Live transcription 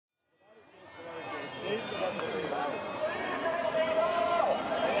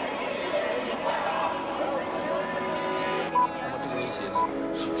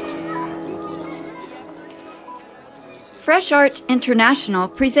Fresh Art International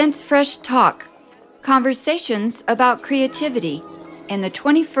presents Fresh Talk, conversations about creativity in the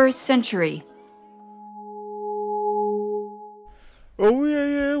 21st century.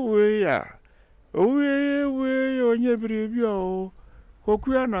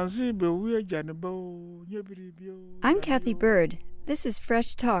 I'm Kathy Bird. This is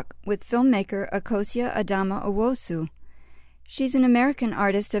Fresh Talk with filmmaker Akosua Adama-Owusu. She's an American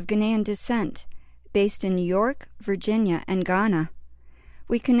artist of Ghanaian descent, based in New York, Virginia, and Ghana.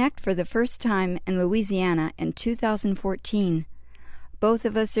 We connect for the first time in Louisiana in 2014. Both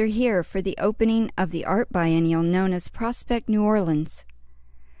of us are here for the opening of the art biennial known as Prospect New Orleans.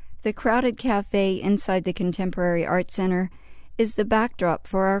 The crowded cafe inside the Contemporary Art Center is the backdrop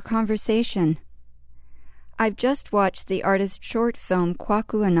for our conversation. I've just watched the artist's short film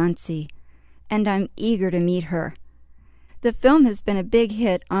Kwaku Anansi, and I'm eager to meet her. The film has been a big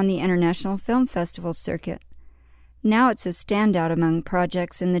hit on the International Film Festival circuit. Now it's a standout among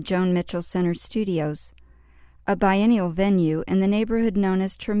projects in the Joan Mitchell Center studios, a biennial venue in the neighborhood known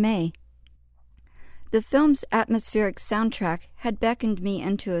as Treme. The film's atmospheric soundtrack had beckoned me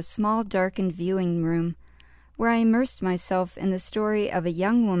into a small, darkened viewing room where I immersed myself in the story of a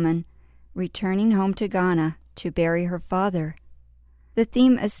young woman returning home to Ghana to bury her father. The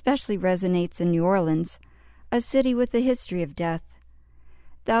theme especially resonates in New Orleans, a city with a history of death.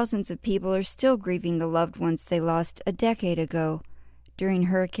 Thousands of people are still grieving the loved ones they lost a decade ago during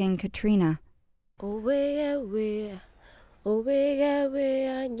Hurricane Katrina. The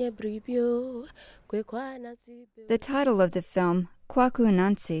title of the film, Kwaku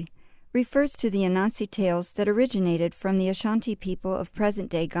Anansi, refers to the Anansi tales that originated from the Ashanti people of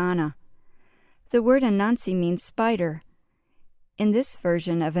present-day Ghana. The word Anansi means spider. In this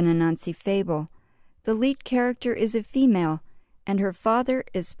version of an Anansi fable, the lead character is a female, and her father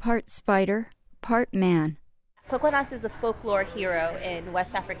is part spider, part man. Kwaku Anansi is a folklore hero in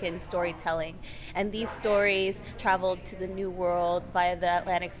West African storytelling, and these stories traveled to the New World via the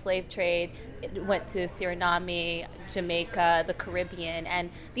Atlantic slave trade. It went to Suriname, Jamaica, the Caribbean, and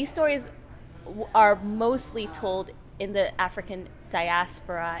these stories are mostly told in the African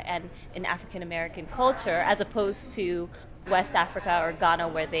diaspora and in African American culture, as opposed to West Africa or Ghana,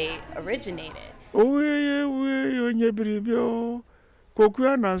 where they originated. My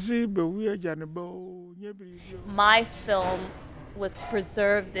film was to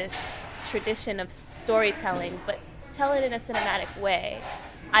preserve this tradition of storytelling, but tell it in a cinematic way.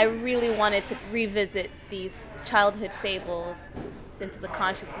 I really wanted to revisit these childhood fables into the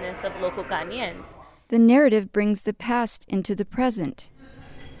consciousness of local Ghanaians. The narrative brings the past into the present.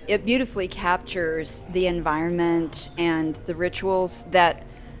 It beautifully captures the environment and the rituals that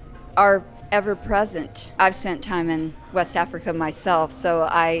are ever present. I've spent time in West Africa myself, so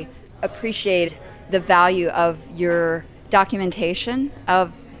I appreciate the value of your documentation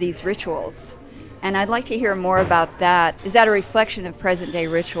of these rituals. And I'd like to hear more about that. Is that a reflection of present-day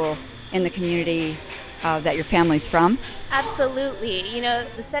ritual in the community that your family's from? Absolutely.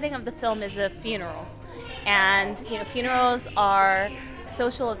 The setting of the film is a funeral. And, funerals are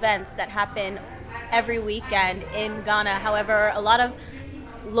social events that happen every weekend in Ghana. However, a lot of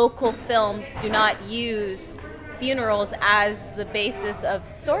local films do not use funerals as the basis of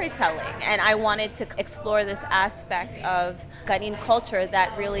storytelling, and I wanted to explore this aspect of Ghanaian culture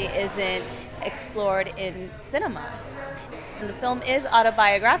that really isn't explored in cinema. And the film is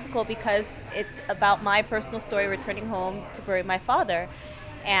autobiographical because it's about my personal story returning home to bury my father,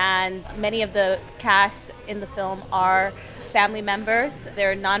 and many of the cast in the film are family members.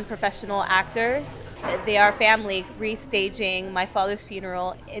 They're non-professional actors. They are family restaging my father's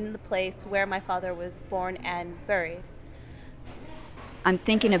funeral in the place where my father was born and buried. I'm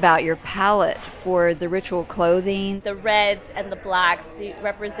thinking about your palette for the ritual clothing. The reds and the blacks, they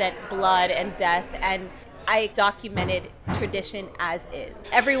represent blood and death, and I documented tradition as is.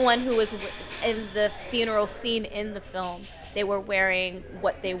 Everyone who was in the funeral scene in the film, they were wearing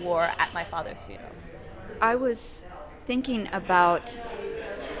what they wore at my father's funeral. I was thinking about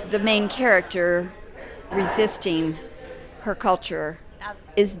the main character resisting her culture.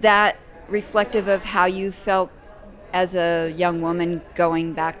 Absolutely. Is that reflective of how you felt as a young woman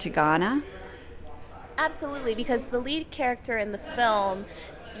going back to Ghana? Absolutely, because the lead character in the film,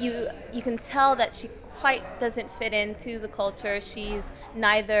 you can tell that she quite doesn't fit into the culture. She's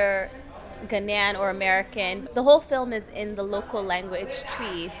neither Ghanaian or American. The whole film is in the local language,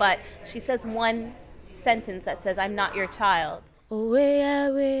 Twi, but she says one sentence that says, "I'm not your child."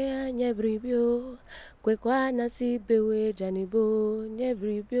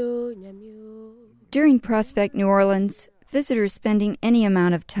 During Prospect New Orleans, visitors spending any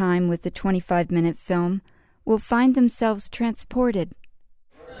amount of time with the 25-minute film will find themselves transported.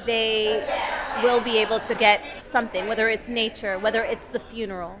 They will be able to get something, whether it's nature, whether it's the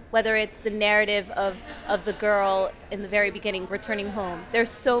funeral, whether it's the narrative of the girl in the very beginning returning home. There's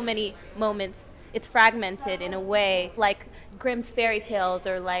so many moments. It's fragmented in a way like Grimm's fairy tales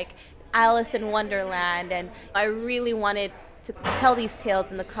or like Alice in Wonderland, and I really wanted to tell these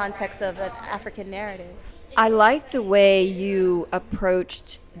tales in the context of an African narrative. I like the way you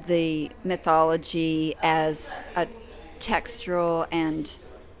approached the mythology as a textural and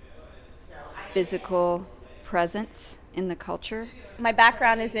physical presence in the culture. My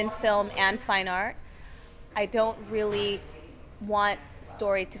background is in film and fine art. I don't really want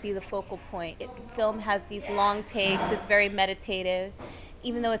story to be the focal point. Film has these long takes, it's very meditative.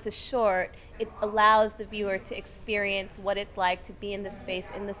 Even though it's a short, it allows the viewer to experience what it's like to be in this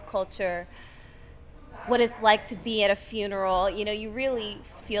space, in this culture, what it's like to be at a funeral. You know, you really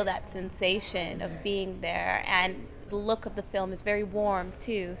feel that sensation of being there, and the look of the film is very warm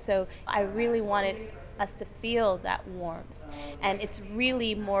too. So I really wanted us to feel that warmth, and it's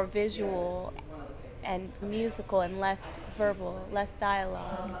really more visual and musical and less verbal, less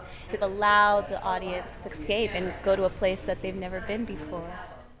dialogue, to allow the audience to escape and go to a place that they've never been before.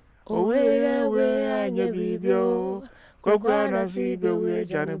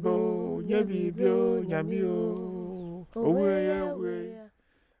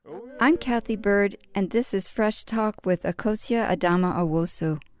 I'm Kathy Bird, and this is Fresh Talk with Akosua Adama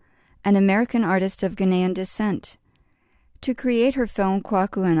Owosu, an American artist of Ghanaian descent. To create her film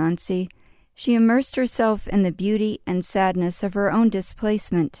Kwaku Anansi, she immersed herself in the beauty and sadness of her own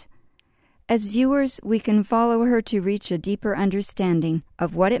displacement. As viewers, we can follow her to reach a deeper understanding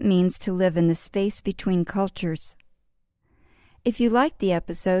of what it means to live in the space between cultures. If you liked the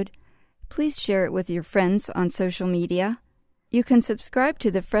episode, please share it with your friends on social media. You can subscribe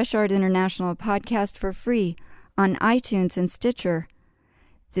to the Fresh Art International podcast for free on iTunes and Stitcher.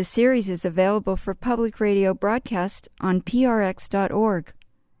 The series is available for public radio broadcast on prx.org.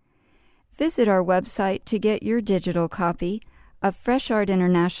 Visit our website to get your digital copy of Fresh Art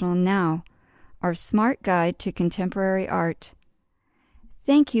International Now, our smart guide to contemporary art.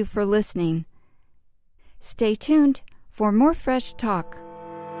 Thank you for listening. Stay tuned for more Fresh Talk.